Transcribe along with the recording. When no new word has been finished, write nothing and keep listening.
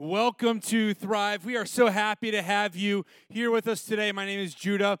Welcome to Thrive. We are so happy to have you here with us today. My name is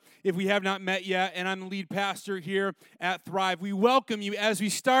Judah, if we have not met yet, and I'm the lead pastor here at Thrive. We welcome you as we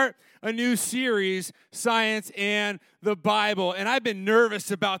start a new series, Science and the Bible. And I've been nervous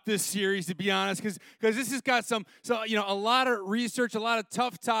about this series, to be honest, because this has got a lot of research, a lot of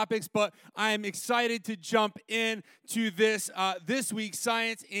tough topics, but I'm excited to jump into this week,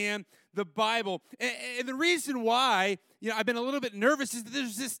 Science and the Bible. And the reason why I've been a little bit nervous is that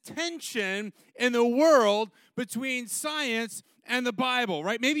there's this tension in the world between science and the Bible,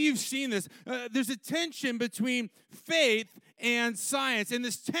 right? Maybe you've seen this. There's a tension between faith and science, and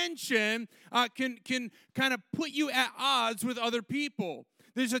this tension can kind of put you at odds with other people.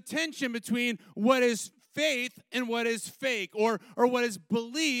 There's a tension between what is faith and what is fake, or what is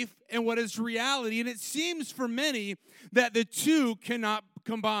belief and what is reality, and it seems for many that the two cannot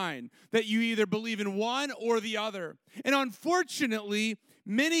combine, that you either believe in one or the other. And unfortunately,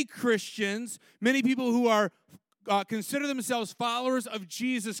 many Christians, many people who are consider themselves followers of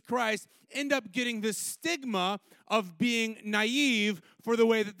Jesus Christ, end up getting this stigma of being naive for the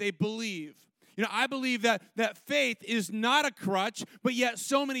way that they believe. I believe that faith is not a crutch, but yet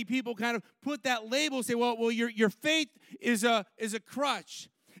so many people kind of put that label, say, well, your faith is a crutch.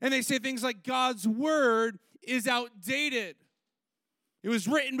 And they say things like God's word is outdated. It was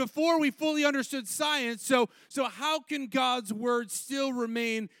written before we fully understood science, so how can God's word still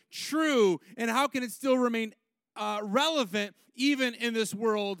remain true, and how can it still remain relevant even in this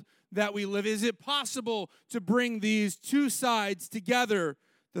world that we live? Is it possible to bring these two sides together,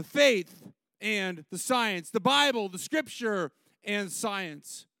 the faith and the science, the Bible, the Scripture, and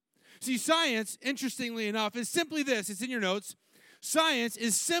science? See, science, interestingly enough, is simply this. It's in your notes. Science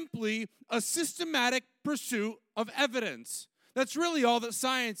is simply a systematic pursuit of evidence. That's really all that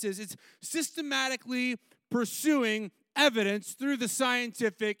science is. It's systematically pursuing evidence through the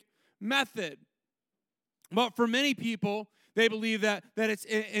scientific method. But for many people, they believe that it's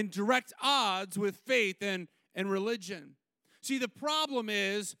in direct odds with faith and religion. See, the problem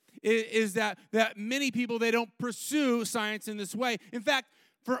is that many people, they don't pursue science in this way. In fact,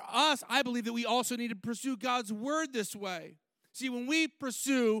 for us, I believe that we also need to pursue God's word this way. See, when we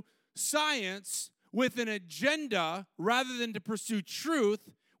pursue science with an agenda rather than to pursue truth,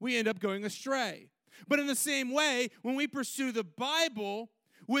 we end up going astray. But in the same way, when we pursue the Bible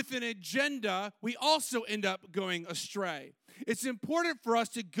with an agenda, we also end up going astray. It's important for us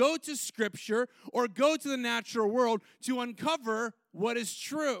to go to Scripture or go to the natural world to uncover what is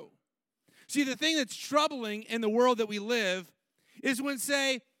true. See, the thing that's troubling in the world that we live is when,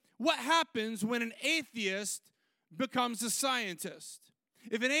 say, what happens when an atheist becomes a scientist?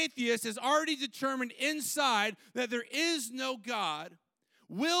 If an atheist has already determined inside that there is no God,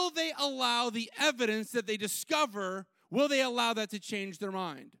 will they allow the evidence that they discover, will they allow that to change their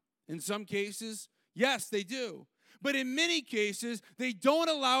mind? In some cases, yes, they do. But in many cases, they don't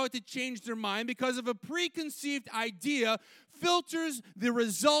allow it to change their mind because of a preconceived idea filters the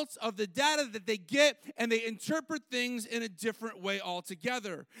results of the data that they get, and they interpret things in a different way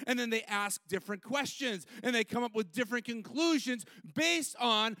altogether. And then they ask different questions, and they come up with different conclusions based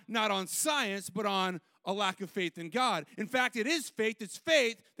on, not on science, but on a lack of faith in God. In fact, it's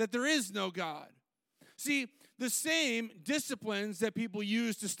faith that there is no God. See, the same disciplines that people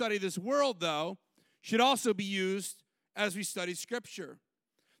use to study this world, though, should also be used as we study Scripture.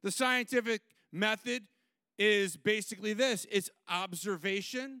 The scientific method is basically this. It's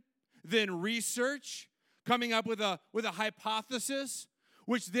observation, then research, coming up with a hypothesis,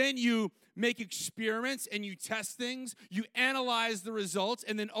 which then you make experiments and you test things, you analyze the results,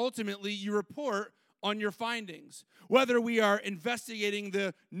 and then ultimately you report on your findings. Whether we are investigating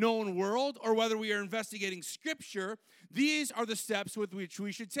the known world or whether we are investigating Scripture, these are the steps with which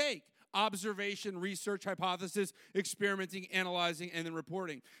we should take. Observation, research, hypothesis, experimenting, analyzing, and then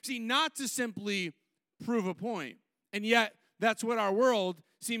reporting. See, not to simply prove a point, and yet that's what our world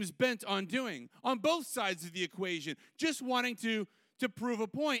seems bent on doing, on both sides of the equation, just wanting to prove a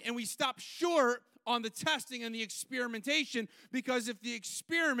point, and we stop short on the testing and the experimentation, because if the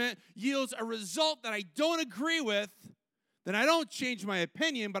experiment yields a result that I don't agree with, then I don't change my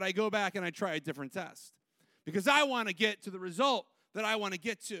opinion, but I go back and I try a different test, because I want to get to the result that I want to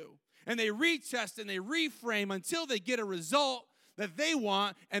get to. And they retest and they reframe until they get a result that they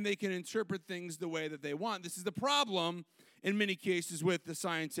want, and they can interpret things the way that they want. This is the problem in many cases with the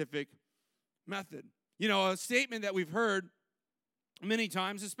scientific method. A statement that we've heard many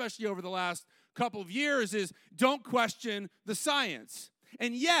times, especially over the last couple of years, is don't question the science.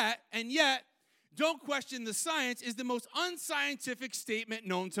 And yet, don't question the science is the most unscientific statement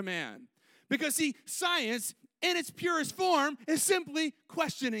known to man. Because, see, science in its purest form, is simply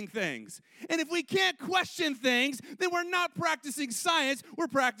questioning things. And if we can't question things, then we're not practicing science, we're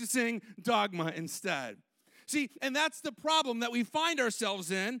practicing dogma instead. See, and that's the problem that we find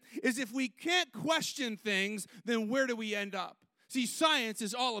ourselves in, is if we can't question things, then where do we end up? See, science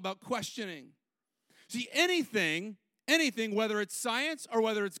is all about questioning. See, anything, whether it's science or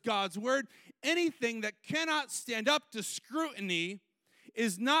whether it's God's word, anything that cannot stand up to scrutiny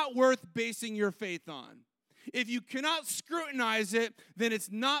is not worth basing your faith on. If you cannot scrutinize it, then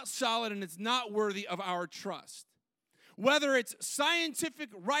it's not solid and it's not worthy of our trust. Whether it's scientific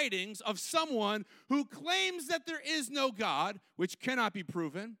writings of someone who claims that there is no God, which cannot be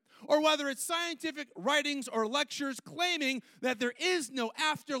proven, or whether it's scientific writings or lectures claiming that there is no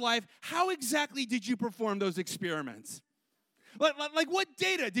afterlife, how exactly did you perform those experiments? Like what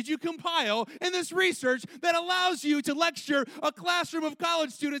data did you compile in this research that allows you to lecture a classroom of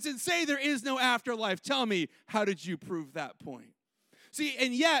college students and say there is no afterlife? Tell me, how did you prove that point? See,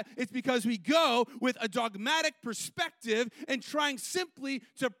 and yet it's because we go with a dogmatic perspective and trying simply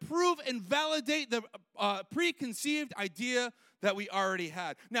to prove and validate the preconceived idea that we already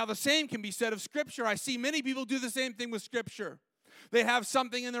had. Now, the same can be said of Scripture. I see many people do the same thing with Scripture. They have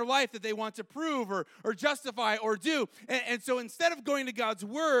something in their life that they want to prove or justify or do. And so instead of going to God's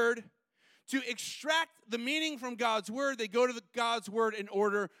Word to extract the meaning from God's Word, they go to God's Word in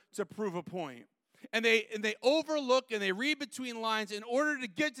order to prove a point. And they overlook and they read between lines in order to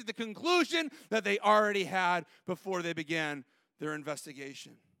get to the conclusion that they already had before they began their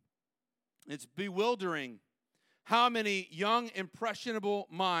investigation. It's bewildering how many young, impressionable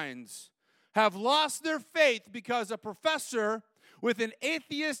minds have lost their faith because a professor with an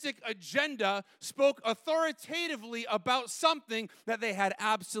atheistic agenda spoke authoritatively about something that they had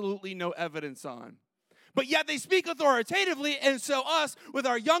absolutely no evidence on. But yet they speak authoritatively, and so us, with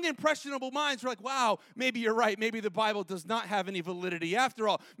our young, impressionable minds, we're like, wow, maybe you're right. Maybe the Bible does not have any validity after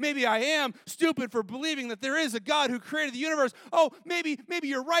all. Maybe I am stupid for believing that there is a God who created the universe. Oh, maybe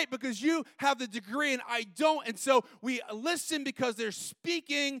you're right because you have the degree and I don't. And so we listen because they're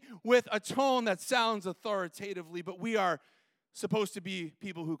speaking with a tone that sounds authoritatively, but we are supposed to be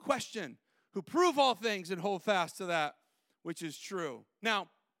people who question, who prove all things and hold fast to that which is true. Now,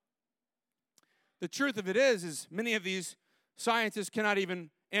 the truth of it is many of these scientists cannot even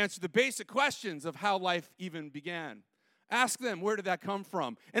answer the basic questions of how life even began. Ask them, where did that come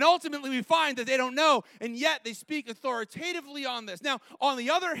from? And ultimately we find that they don't know, and yet they speak authoritatively on this. Now, on the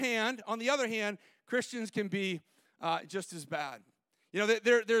other hand, Christians can be just as bad. You know,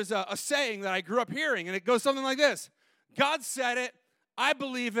 there's a saying that I grew up hearing, and it goes something like this: God said it, I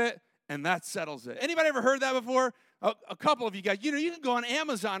believe it, and that settles it. Anybody ever heard that before? A couple of you guys, you can go on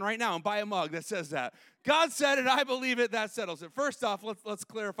Amazon right now and buy a mug that says that. God said it, I believe it, that settles it. First off, let's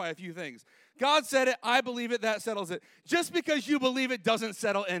clarify a few things. God said it, I believe it, that settles it. Just because you believe it doesn't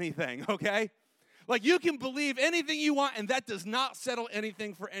settle anything, okay? Like, you can believe anything you want, and that does not settle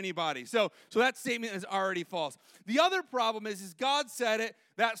anything for anybody. So that statement is already false. The other problem is God said it,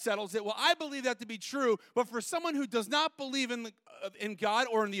 that settles it. Well, I believe that to be true, but for someone who does not believe in God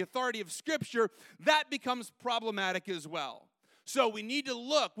or in the authority of Scripture, that becomes problematic as well. So we need to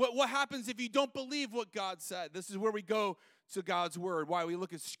look. What happens if you don't believe what God said? This is where we go to God's Word, why we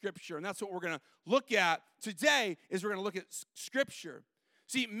look at Scripture. And that's what we're going to look at today, is we're going to look at Scripture.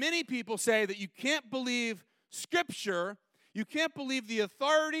 See, many people say that you can't believe Scripture, you can't believe the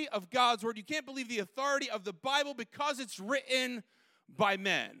authority of God's Word, you can't believe the authority of the Bible because it's written by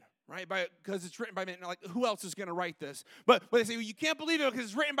men, right? Because it's written by men. Like, who else is going to write this? But they say, well, you can't believe it because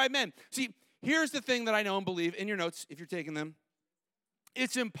it's written by men. See, here's the thing that I know and believe in your notes, if you're taking them.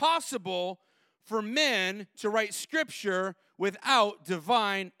 It's impossible for men to write Scripture without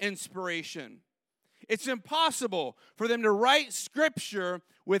divine inspiration. It's impossible for them to write Scripture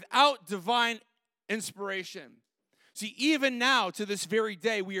without divine inspiration. See, even now, to this very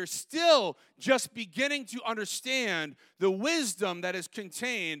day, we are still just beginning to understand the wisdom that is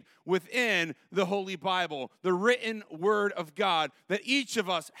contained within the Holy Bible, the written Word of God, that each of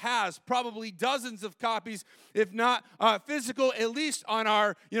us has probably dozens of copies, if not physical, at least on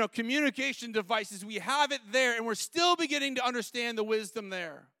our communication devices. We have it there, and we're still beginning to understand the wisdom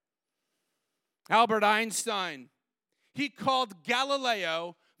there. Albert Einstein, he called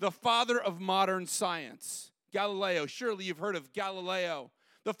Galileo the father of modern science. Galileo, surely you've heard of Galileo,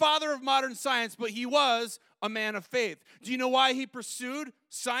 the father of modern science, but he was a man of faith. Do you know why he pursued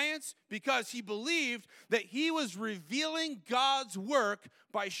science? Because he believed that he was revealing God's work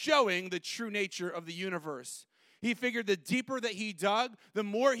by showing the true nature of the universe. He figured the deeper that he dug, the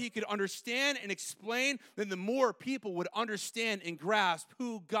more he could understand and explain, then the more people would understand and grasp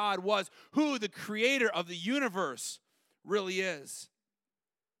who God was, who the creator of the universe really is.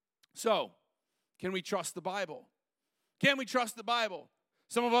 So, can we trust the Bible? Can we trust the Bible?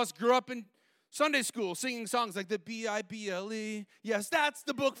 Some of us grew up in Sunday school singing songs like the Bible. Yes, that's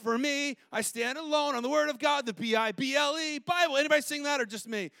the book for me. I stand alone on the word of God, the Bible. Bible. Anybody sing that or just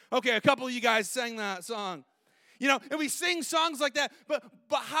me? Okay, a couple of you guys sang that song. You know, and we sing songs like that, but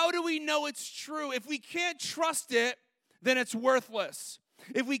how do we know it's true? If we can't trust it, then it's worthless.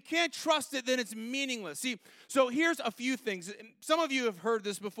 If we can't trust it, then it's meaningless. See, so here's a few things. Some of you have heard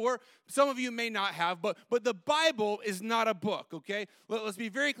this before. Some of you may not have, but the Bible is not a book, okay? Let's be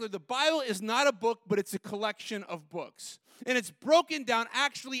very clear. The Bible is not a book, but it's a collection of books. And it's broken down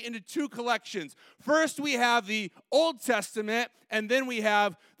actually into two collections. First, we have the Old Testament, and then we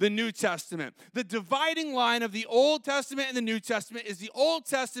have the New Testament. The dividing line of the Old Testament and the New Testament is the Old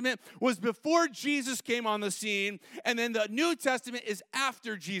Testament was before Jesus came on the scene, and then the New Testament is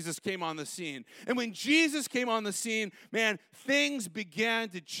after Jesus came on the scene. And when Jesus came on the scene, man, things began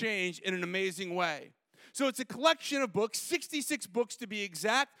to change in an amazing way. So it's a collection of books, 66 books to be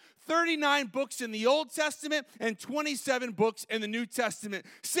exact, 39 books in the Old Testament and 27 books in the New Testament.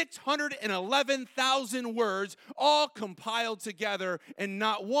 611,000 words all compiled together and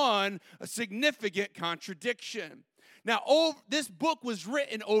not one a significant contradiction. Now, this book was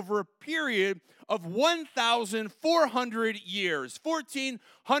written over a period of 1,400 years,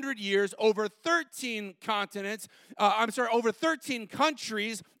 1,400 years over 13 continents, over 13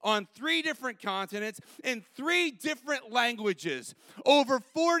 countries on 3 different continents in 3 different languages. Over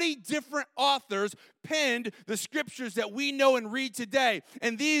 40 different authors penned the scriptures that we know and read today.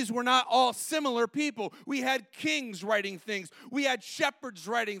 And these were not all similar people. We had kings writing things. We had shepherds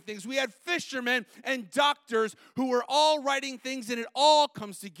writing things. We had fishermen and doctors who were all writing things, and it all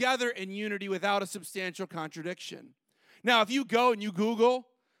comes together in unity without a substantial contradiction. Now, if you go and you Google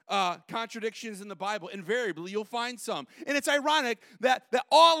contradictions in the Bible, invariably you'll find some. And it's ironic that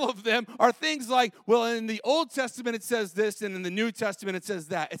all of them are things like, well, in the Old Testament it says this, and in the New Testament it says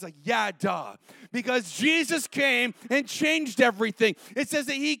that. It's like, yeah, duh. Because Jesus came and changed everything. It says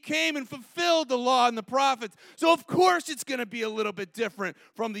that he came and fulfilled the law and the prophets. So of course it's going to be a little bit different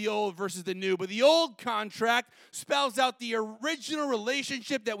from the old versus the new. But the old contract spells out the original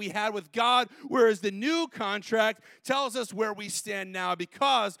relationship that we had with God, whereas the new contract tells us where we stand now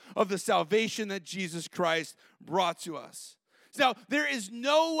because of the salvation that Jesus Christ brought to us. Now, there is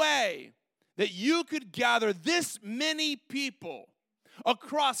no way that you could gather this many people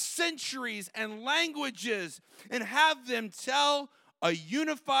across centuries and languages and have them tell a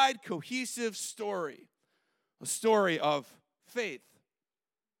unified, cohesive story. A story of faith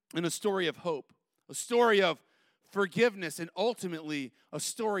and a story of hope. A story of forgiveness and ultimately a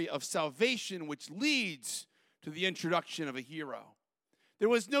story of salvation, which leads to the introduction of a hero. There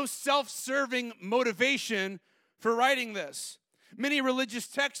was no self-serving motivation for writing this. Many religious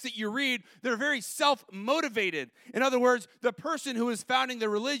texts that you read, they're very self-motivated. In other words, the person who is founding the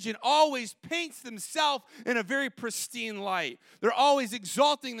religion always paints themselves in a very pristine light. They're always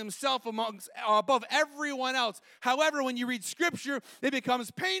exalting themselves above everyone else. However, when you read Scripture, it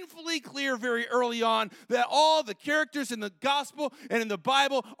becomes painfully clear very early on that all the characters in the gospel and in the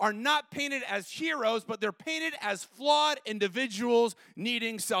Bible are not painted as heroes, but they're painted as flawed individuals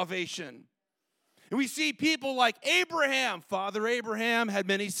needing salvation. And we see people like Abraham. Father Abraham had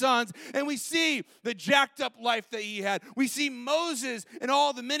many sons. And we see the jacked up life that he had. We see Moses and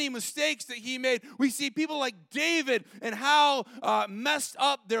all the many mistakes that he made. We see people like David and how messed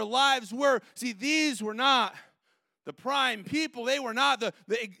up their lives were. See, these were not the prime people. They were not the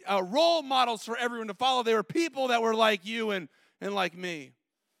role models for everyone to follow. They were people that were like you and like me.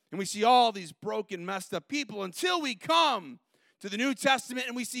 And we see all these broken, messed up people until we come to the New Testament,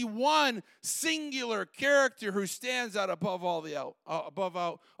 and we see one singular character who stands out above all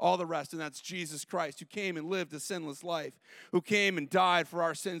the rest, and that's Jesus Christ, who came and lived a sinless life, who came and died for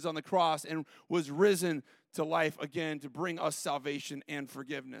our sins on the cross and was risen to life again to bring us salvation and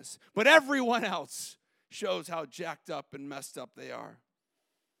forgiveness. But everyone else shows how jacked up and messed up they are.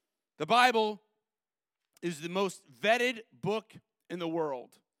 The Bible is the most vetted book in the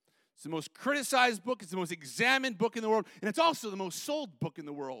world. It's the most criticized book. It's the most examined book in the world. And it's also the most sold book in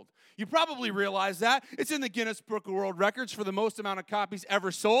the world. You probably realize that. It's in the Guinness Book of World Records for the most amount of copies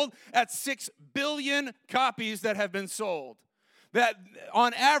ever sold at 6 billion copies that have been sold. that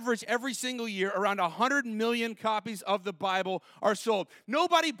on average, every single year, around 100 million copies of the Bible are sold.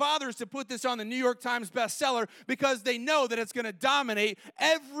 Nobody bothers to put this on the New York Times bestseller because they know that it's going to dominate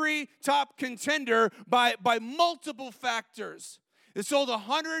every top contender by multiple factors. It sold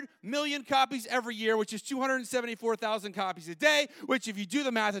 100 million copies every year, which is 274,000 copies a day, which if you do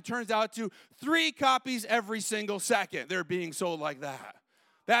the math, it turns out to 3 copies every single second. They're being sold like that.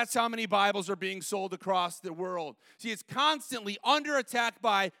 That's how many Bibles are being sold across the world. See, it's constantly under attack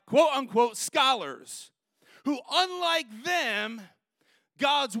by quote-unquote scholars who, unlike them,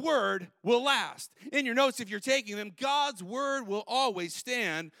 God's word will last. In your notes, if you're taking them, God's word will always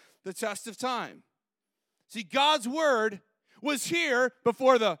stand the test of time. See, God's word was here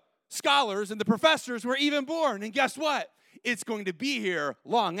before the scholars and the professors were even born. And guess what? It's going to be here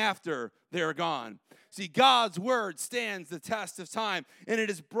long after they're gone. See, God's word stands the test of time, and it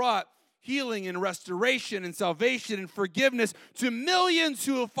has brought healing and restoration and salvation and forgiveness to millions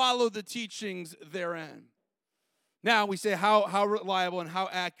who have followed the teachings therein. Now we say, how reliable and how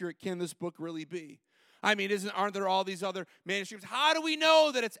accurate can this book really be? I mean, aren't there all these other manuscripts? How do we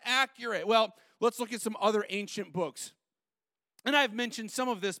know that it's accurate? Well, let's look at some other ancient books. And I've mentioned some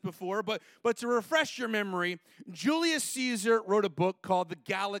of this before, but to refresh your memory, Julius Caesar wrote a book called The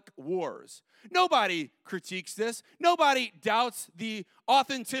Gallic Wars. Nobody critiques this. Nobody doubts the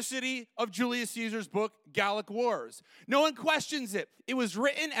authenticity of Julius Caesar's book, Gallic Wars. No one questions it. It was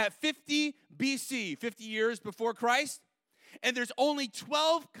written at 50 BC, 50 years before Christ, and there's only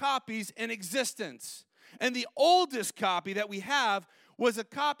 12 copies in existence. And the oldest copy that we have was a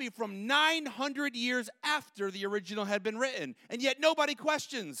copy from 900 years after the original had been written. And yet nobody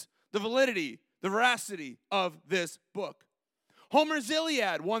questions the validity, the veracity of this book. Homer's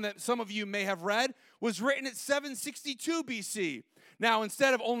Iliad, one that some of you may have read, was written at 762 BC. Now,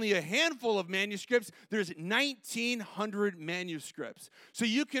 instead of only a handful of manuscripts, there's 1,900 manuscripts. So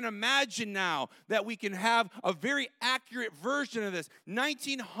you can imagine now that we can have a very accurate version of this.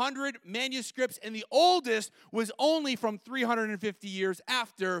 1,900 manuscripts, and the oldest was only from 350 years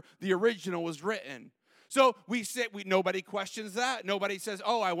after the original was written. So nobody questions that. Nobody says,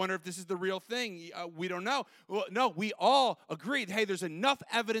 oh, I wonder if this is the real thing. We don't know. Well, no, we all agree, hey, there's enough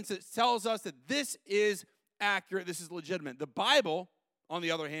evidence that tells us that this is accurate, this is legitimate. The Bible, on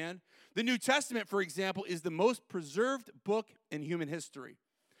the other hand, the New Testament, for example, is the most preserved book in human history.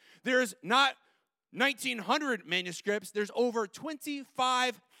 There's not 1,900 manuscripts, there's over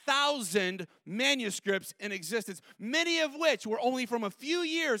 25,000 manuscripts in existence, many of which were only from a few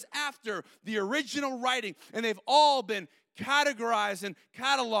years after the original writing, and they've all been categorized and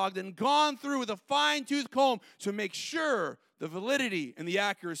cataloged and gone through with a fine-tooth comb to make sure the validity and the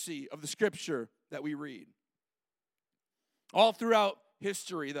accuracy of the scripture that we read. All throughout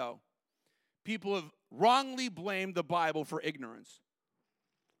history, though, people have wrongly blamed the Bible for ignorance.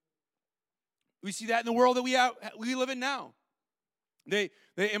 We see that in the world that we live in now. They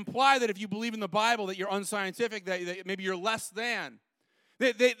imply that if you believe in the Bible that you're unscientific, that maybe you're less than.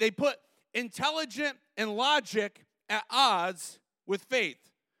 They put intelligence and logic at odds with faith.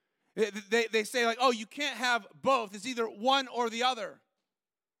 They say like, oh, you can't have both. It's either one or the other.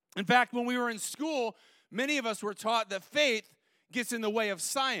 In fact, when we were in school, many of us were taught that faith gets in the way of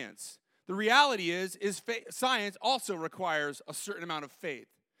science. The reality is science also requires a certain amount of faith.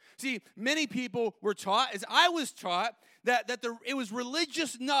 See, many people were taught, as I was taught, that it was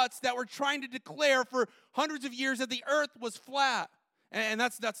religious nuts that were trying to declare for hundreds of years that the earth was flat. And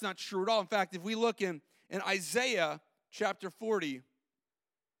that's not true at all. In fact, if we look in Isaiah chapter 40,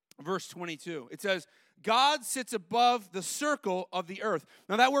 verse 22, it says, God sits above the circle of the earth.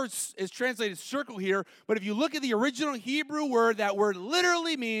 Now that word is translated circle here, but if you look at the original Hebrew word, that word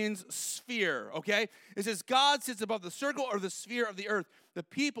literally means sphere, okay? It says God sits above the circle or the sphere of the earth. The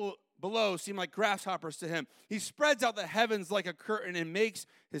people below seem like grasshoppers to him. He spreads out the heavens like a curtain and makes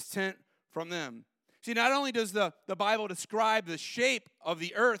his tent from them. See, not only does the Bible describe the shape of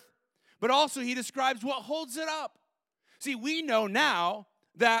the earth, but also he describes what holds it up. See, we know now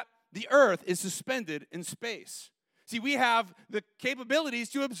that the earth is suspended in space. See, we have the capabilities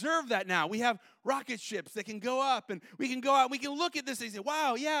to observe that now. We have rocket ships that can go up, and we can go out, and we can look at this and say,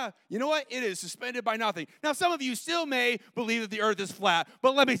 wow, yeah, you know what? It is suspended by nothing. Now, some of you still may believe that the earth is flat,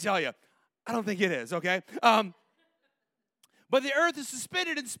 but let me tell you, I don't think it is, okay? But the earth is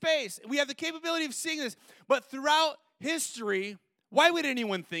suspended in space. We have the capability of seeing this. But throughout history, why would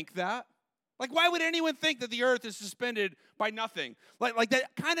anyone think that? Like, why would anyone think that the earth is suspended by nothing? Like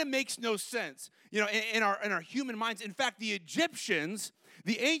that kind of makes no sense, in our human minds. In fact, the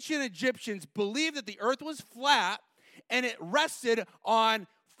ancient Egyptians believed that the earth was flat and it rested on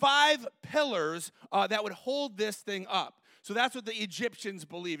 5 pillars that would hold this thing up. So that's what the Egyptians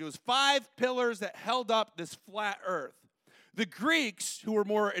believed. It was 5 pillars that held up this flat earth. The Greeks, who were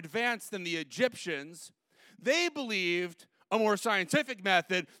more advanced than the Egyptians, they believed a more scientific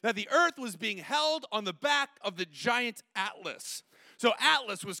method that the earth was being held on the back of the giant Atlas. So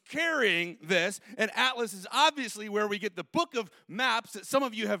Atlas was carrying this, and Atlas is obviously where we get the book of maps that some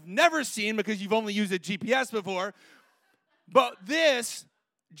of you have never seen because you've only used a GPS before. But this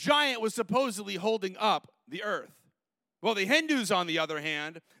giant was supposedly holding up the earth. Well, the Hindus, on the other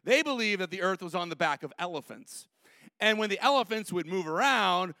hand, they believe that the earth was on the back of elephants. And when the elephants would move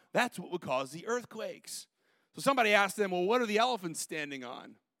around, that's what would cause the earthquakes. So somebody asked them, well, what are the elephants standing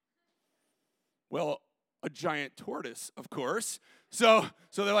on? Well, a giant tortoise, of course. So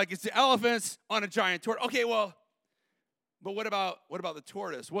they're like, it's the elephants on a giant tortoise. Okay, well, but what about the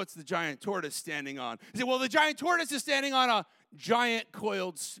tortoise? What's the giant tortoise standing on? They say, well, the giant tortoise is standing on a giant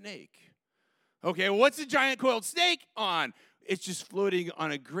coiled snake. Okay, well, what's the giant coiled snake on? It's just floating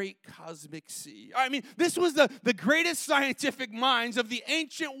on a great cosmic sea. I mean, this was the greatest scientific minds of the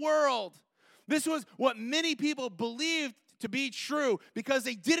ancient world. This was what many people believed to be true because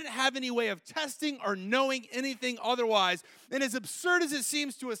they didn't have any way of testing or knowing anything otherwise. And as absurd as it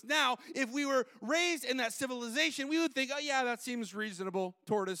seems to us now, if we were raised in that civilization, we would think, oh yeah, that seems reasonable.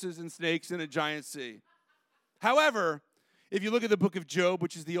 Tortoises and snakes in a giant sea. However, if you look at the book of Job,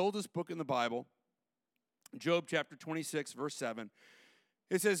 which is the oldest book in the Bible, Job chapter 26, verse 7,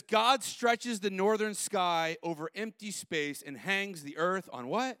 it says, God stretches the northern sky over empty space and hangs the earth on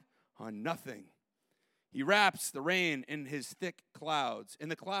what? On nothing. He wraps the rain in his thick clouds,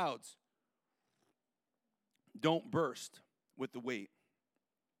 and the clouds don't burst with the weight.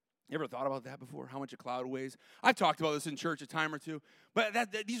 You ever thought about that before? How much a cloud weighs? I've talked about this in church a time or two, but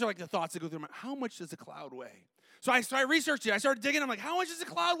these are like the thoughts that go through my mind. How much does a cloud weigh? So I researched it. I started digging. I'm like, how much does a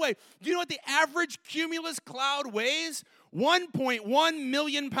cloud weigh? Do you know what the average cumulus cloud weighs? 1.1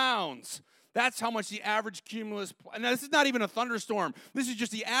 million pounds. That's how much the average cumulus, and this is not even a thunderstorm. This is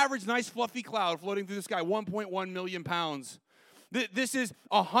just the average nice fluffy cloud floating through the sky, 1.1 million pounds. This is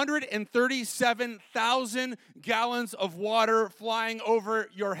 137,000 gallons of water flying over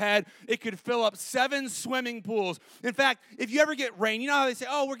your head. It could fill up 7 swimming pools. In fact, if you ever get rain, you know how they say,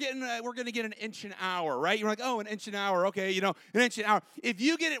 oh, we're going to get an inch an hour, right? You're like, oh, an inch an hour. Okay, an inch an hour. If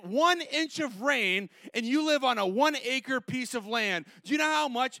you get 1 inch of rain and you live on a 1-acre piece of land, do you know how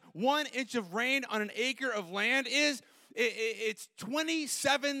much 1 inch of rain on an acre of land is? It's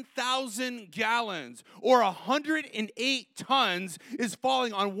 27,000 gallons, or 108 tons is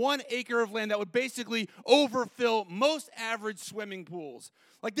falling on 1 acre of land that would basically overfill most average swimming pools.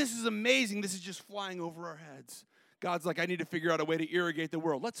 Like, this is amazing. This is just flying over our heads. God's like, I need to figure out a way to irrigate the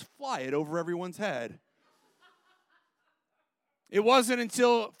world. Let's fly it over everyone's head. It wasn't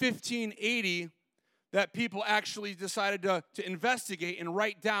until 1580 that people actually decided to investigate and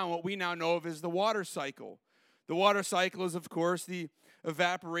write down what we now know of as the water cycle. The water cycle is, of course, the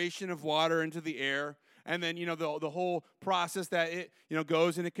evaporation of water into the air, and then, the whole process that it,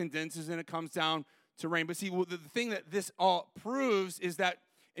 goes and it condenses and it comes down to rain. But see, the thing that this all proves is that,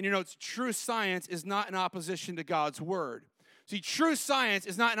 and it's true science is not in opposition to God's word. See, true science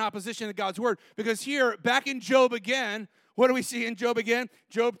is not in opposition to God's word, because here, back in Job again, what do we see in Job again?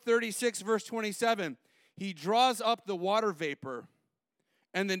 Job 36, verse 27. He draws up the water vapor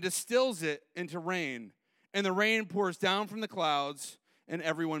and then distills it into rain. And the rain pours down from the clouds, and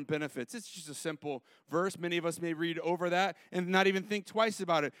everyone benefits. It's just a simple verse. Many of us may read over that and not even think twice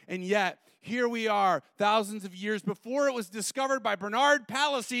about it. And yet, here we are, thousands of years before it was discovered by Bernard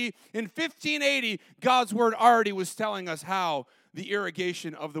Palissy in 1580, God's word already was telling us how the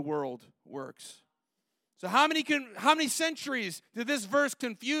irrigation of the world works. So how many centuries did this verse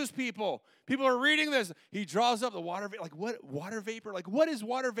confuse people? People are reading this. He draws up the water vapor. Like, what? Water vapor? Like, what is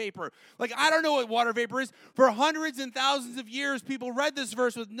water vapor? Like, I don't know what water vapor is. For hundreds and thousands of years, people read this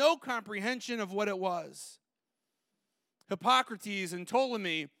verse with no comprehension of what it was. Hippocrates and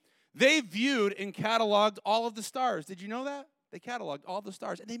Ptolemy, they viewed and cataloged all of the stars. Did you know that? They cataloged all the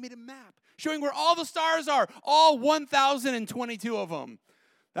stars, and they made a map showing where all the stars are, all 1,022 of them.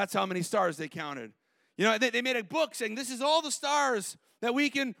 That's how many stars they counted. They made a book saying this is all the stars that we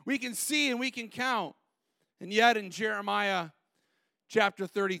can see and we can count. And yet in Jeremiah chapter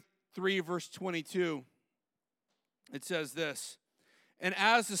 33, verse 22, it says this, and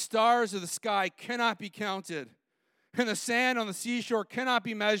as the stars of the sky cannot be counted, and the sand on the seashore cannot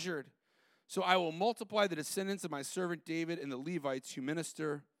be measured, so I will multiply the descendants of my servant David and the Levites who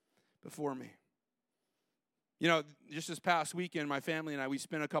minister before me. Just this past weekend, my family and I, we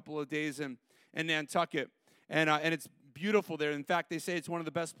spent a couple of days in Nantucket, and it's beautiful there. In fact, they say it's one of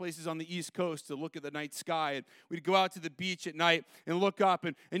the best places on the East Coast to look at the night sky. And we'd go out to the beach at night and look up,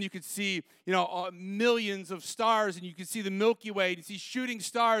 and you could see, millions of stars, and you could see the Milky Way, and you see shooting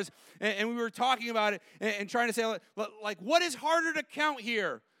stars. And we were talking about it and trying to say, like, what is harder to count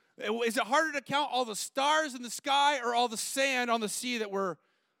here? Is it harder to count all the stars in the sky or all the sand on the sea that we're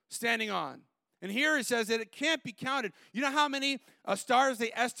standing on? And here it says that it can't be counted. You know how many stars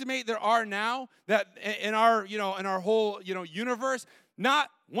they estimate there are now that in our whole universe? Not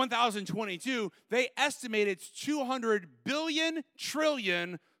 1,022. They estimate it's 200 billion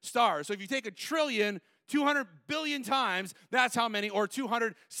trillion stars. So if you take a trillion, 200 billion times, that's how many, or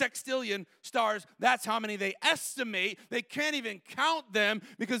 200 sextillion stars, that's how many they estimate. They can't even count them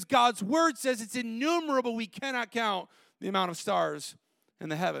because God's word says it's innumerable. We cannot count the amount of stars in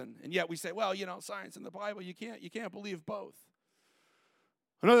the heaven. And yet we say, well, science and the Bible, you can't believe both.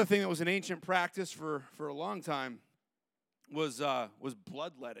 Another thing that was an ancient practice for a long time was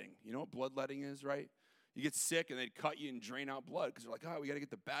bloodletting. You know what bloodletting is, right? You get sick and they'd cut you and drain out blood because they're like, we got to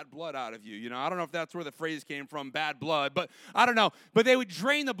get the bad blood out of you. I don't know if that's where the phrase came from, bad blood, but I don't know. But they would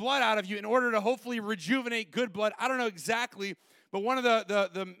drain the blood out of you in order to hopefully rejuvenate good blood. I don't know exactly. But one of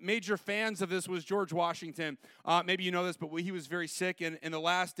the major fans of this was George Washington. Maybe you know this, but he was very sick. And in the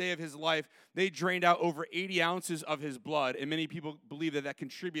last day of his life, they drained out over 80 ounces of his blood. And many people believe that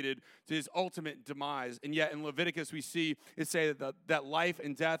contributed to his ultimate demise. And yet in Leviticus, we see it say that life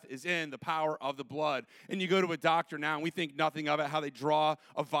and death is in the power of the blood. And you go to a doctor now, and we think nothing of it, how they draw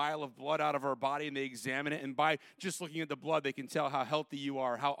a vial of blood out of our body, and they examine it. And by just looking at the blood, they can tell how healthy you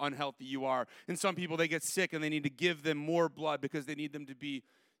are, how unhealthy you are. And some people, they get sick, and they need to give them more blood because they need them to be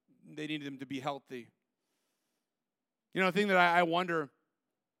healthy. The thing that I wonder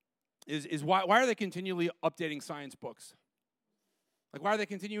is why are they continually updating science books? Like, why are they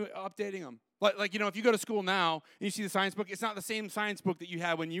continually updating them? Like if you go to school now and you see the science book, it's not the same science book that you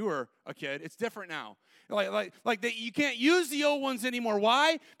had when you were a kid. It's different now. You can't use the old ones anymore.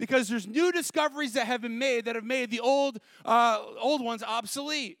 Why? Because there's new discoveries that have been made that have made the old ones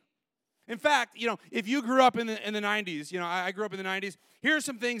obsolete. In fact, if you grew up in the 90s, I grew up in the 90s, here are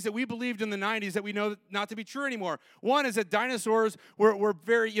some things that we believed in the 90s that we know not to be true anymore. One is that dinosaurs were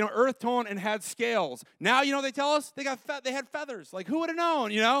very, earth tone and had scales. Now, they tell us they had feathers. Like, who would have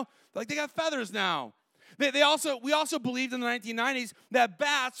known, Like, they got feathers now. We also believed in the 1990s that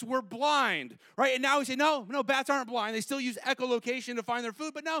bats were blind, right? And now we say, no, bats aren't blind. They still use echolocation to find their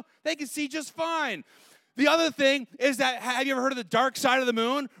food, but no, they can see just fine. The other thing is that, have you ever heard of the dark side of the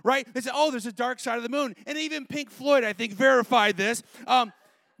moon, right? They say, there's a dark side of the moon. And even Pink Floyd, I think, verified this.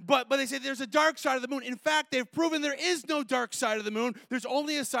 But they say there's a dark side of the moon. In fact, they've proven there is no dark side of the moon. There's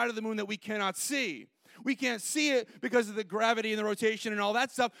only a side of the moon that we cannot see. We can't see it because of the gravity and the rotation and all that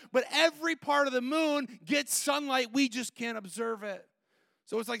stuff. But every part of the moon gets sunlight. We just can't observe it.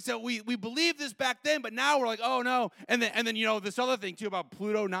 So it's like, we believed this back then, but now we're like, oh no. And then this other thing too about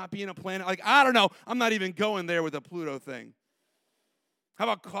Pluto not being a planet. Like, I don't know. I'm not even going there with the Pluto thing. How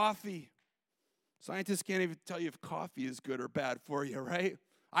about coffee? Scientists can't even tell you if coffee is good or bad for you, right?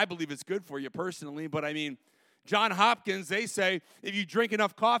 I believe it's good for you personally, but John Hopkins, they say if you drink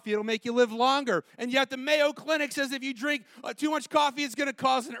enough coffee, it'll make you live longer. And yet the Mayo Clinic says if you drink too much coffee, it's going to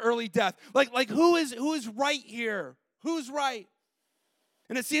cause an early death. Like who is right here? Who's right?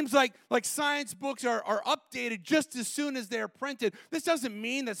 And it seems like science books are updated just as soon as they're printed. This doesn't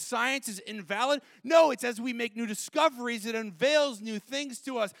mean that science is invalid. No, it's as we make new discoveries, it unveils new things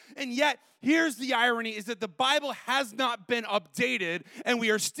to us. And yet, here's the irony, is that the Bible has not been updated, and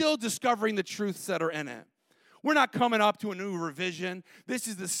we are still discovering the truths that are in it. We're not coming up to a new revision. This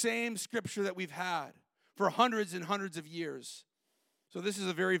is the same scripture that we've had for hundreds and hundreds of years. So this is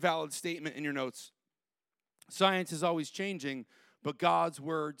a very valid statement in your notes. Science is always changing, but God's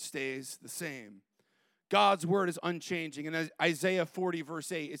word stays the same. God's word is unchanging. In Isaiah 40,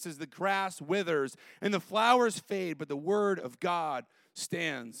 verse 8, it says, the grass withers and the flowers fade, but the word of God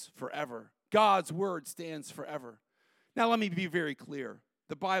stands forever. God's word stands forever. Now, let me be very clear.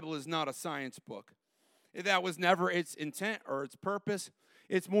 The Bible is not a science book. That was never its intent or its purpose.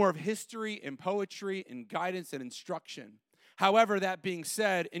 It's more of history and poetry and guidance and instruction. However, that being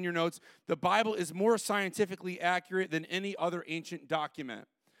said, in your notes, the Bible is more scientifically accurate than any other ancient document.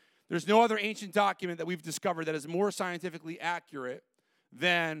 There's no other ancient document that we've discovered that is more scientifically accurate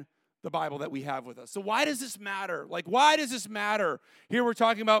than the Bible that we have with us. So why does this matter? Why does this matter? Here we're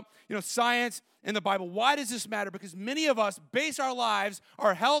talking about, science and the Bible. Why does this matter? Because many of us base our lives,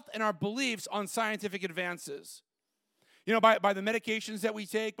 our health, and our beliefs on scientific advances. By the medications that we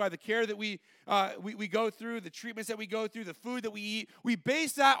take, by the care that we go through, the treatments that we go through, the food that we eat, we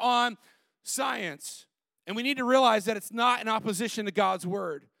base that on science. And we need to realize that it's not in opposition to God's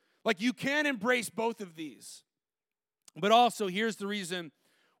word. Like, you can embrace both of these. But also, here's the reason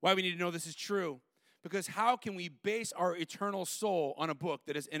why we need to know this is true. Because how can we base our eternal soul on a book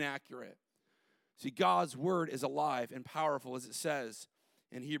that is inaccurate? See, God's word is alive and powerful, as it says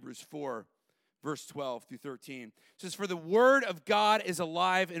in Hebrews 4, verse 12 through 13. It says, "For the word of God is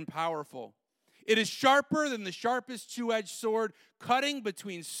alive and powerful. It is sharper than the sharpest two-edged sword, cutting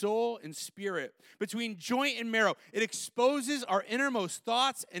between soul and spirit, between joint and marrow. It exposes our innermost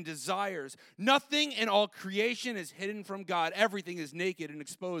thoughts and desires. Nothing in all creation is hidden from God. Everything is naked and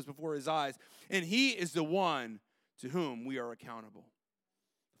exposed before his eyes, and he is the one to whom we are accountable."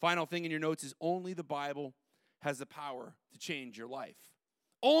 Final thing in your notes is only the Bible has the power to change your life.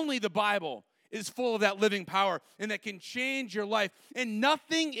 Only the Bible is full of that living power and that can change your life. And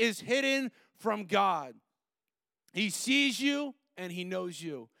nothing is hidden from God. He sees you and he knows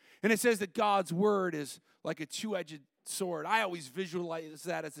you. And it says that God's word is like a two-edged sword. I always visualize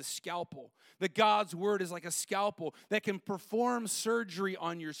that as a scalpel. That God's word is like a scalpel that can perform surgery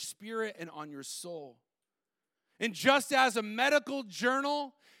on your spirit and on your soul. And just as a medical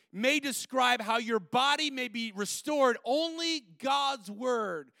journal may describe how your body may be restored, only God's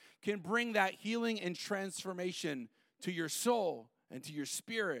word can bring that healing and transformation to your soul and to your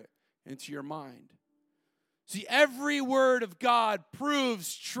spirit and to your mind. See, every word of God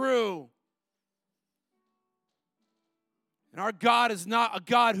proves true. And our God is not a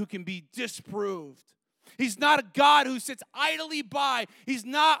God who can be disproved. He's not a God who sits idly by. He's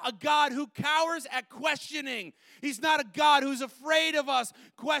not a God who cowers at questioning. He's not a God who's afraid of us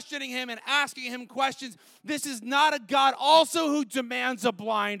questioning him and asking him questions. This is not a God also who demands a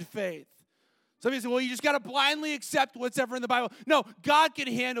blind faith. Some people say, well, you just got to blindly accept what's ever in the Bible. No, God can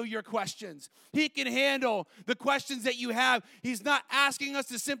handle your questions. He can handle the questions that you have. He's not asking us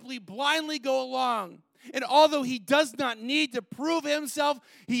to simply blindly go along. And although he does not need to prove himself,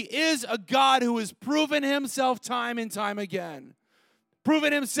 he is a God who has proven himself time and time again.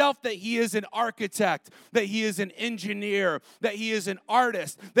 Proven himself that he is an architect, that he is an engineer, that he is an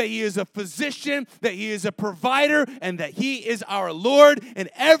artist, that he is a physician, that he is a provider, and that he is our Lord. And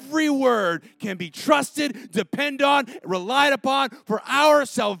every word can be trusted, depend on, relied upon for our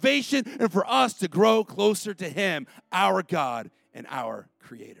salvation and for us to grow closer to him, our God and our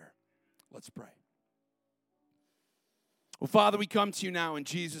Creator. Let's pray. Well, Father, we come to you now in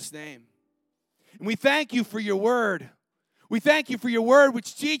Jesus' name. And we thank you for your word. We thank you for your word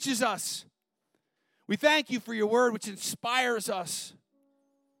which teaches us. We thank you for your word which inspires us.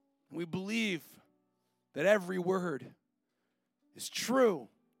 And we believe that every word is true.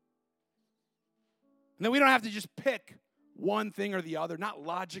 And that we don't have to just pick one thing or the other, not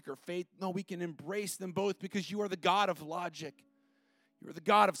logic or faith. No, we can embrace them both because you are the God of logic. You are the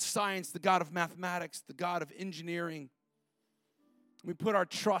God of science, the God of mathematics, the God of engineering. We put our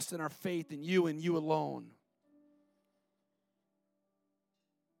trust and our faith in you and you alone.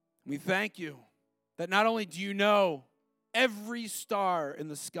 We thank you that not only do you know every star in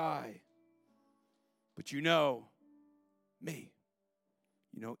the sky, but you know me.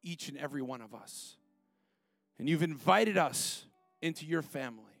 You know each and every one of us. And you've invited us into your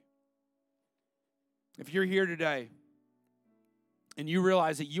family. If you're here today and you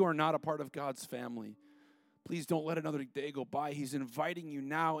realize that you are not a part of God's family, please don't let another day go by. He's inviting you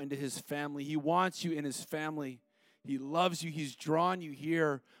now into his family. He wants you in his family. He loves you. He's drawn you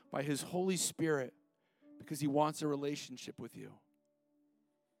here by his Holy Spirit because he wants a relationship with you.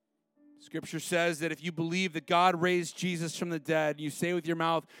 Scripture says that if you believe that God raised Jesus from the dead, and you say with your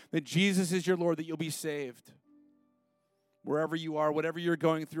mouth that Jesus is your Lord, that you'll be saved. Wherever you are, whatever you're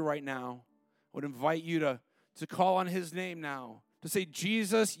going through right now, I would invite you to call on his name now. To say,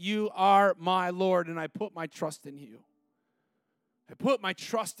 Jesus, you are my Lord, and I put my trust in you. I put my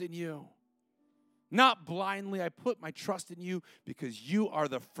trust in you. Not blindly, I put my trust in you because you are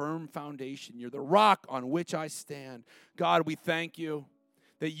the firm foundation. You're the rock on which I stand. God, we thank you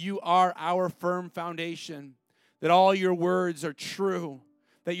that you are our firm foundation, that all your words are true,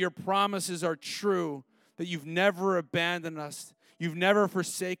 that your promises are true, that you've never abandoned us. You've never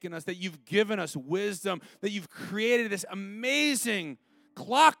forsaken us, that you've given us wisdom, that you've created this amazing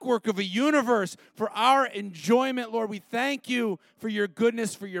clockwork of a universe for our enjoyment, Lord. We thank you for your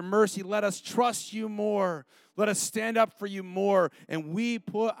goodness, for your mercy. Let us trust you more. Let us stand up for you more. And we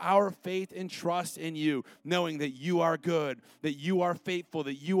put our faith and trust in you, knowing that you are good, that you are faithful,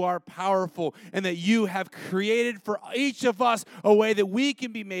 that you are powerful, and that you have created for each of us a way that we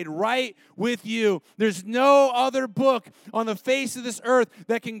can be made right with you. There's no other book on the face of this earth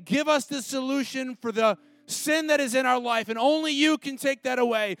that can give us the solution for the sin that is in our life, and only you can take that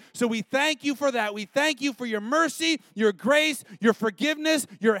away. So we thank you for that. We thank you for your mercy, your grace, your forgiveness,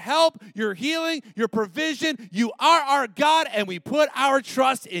 your help, your healing, your provision. You are our God, and we put our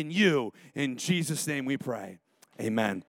trust in you. In Jesus' name we pray. Amen.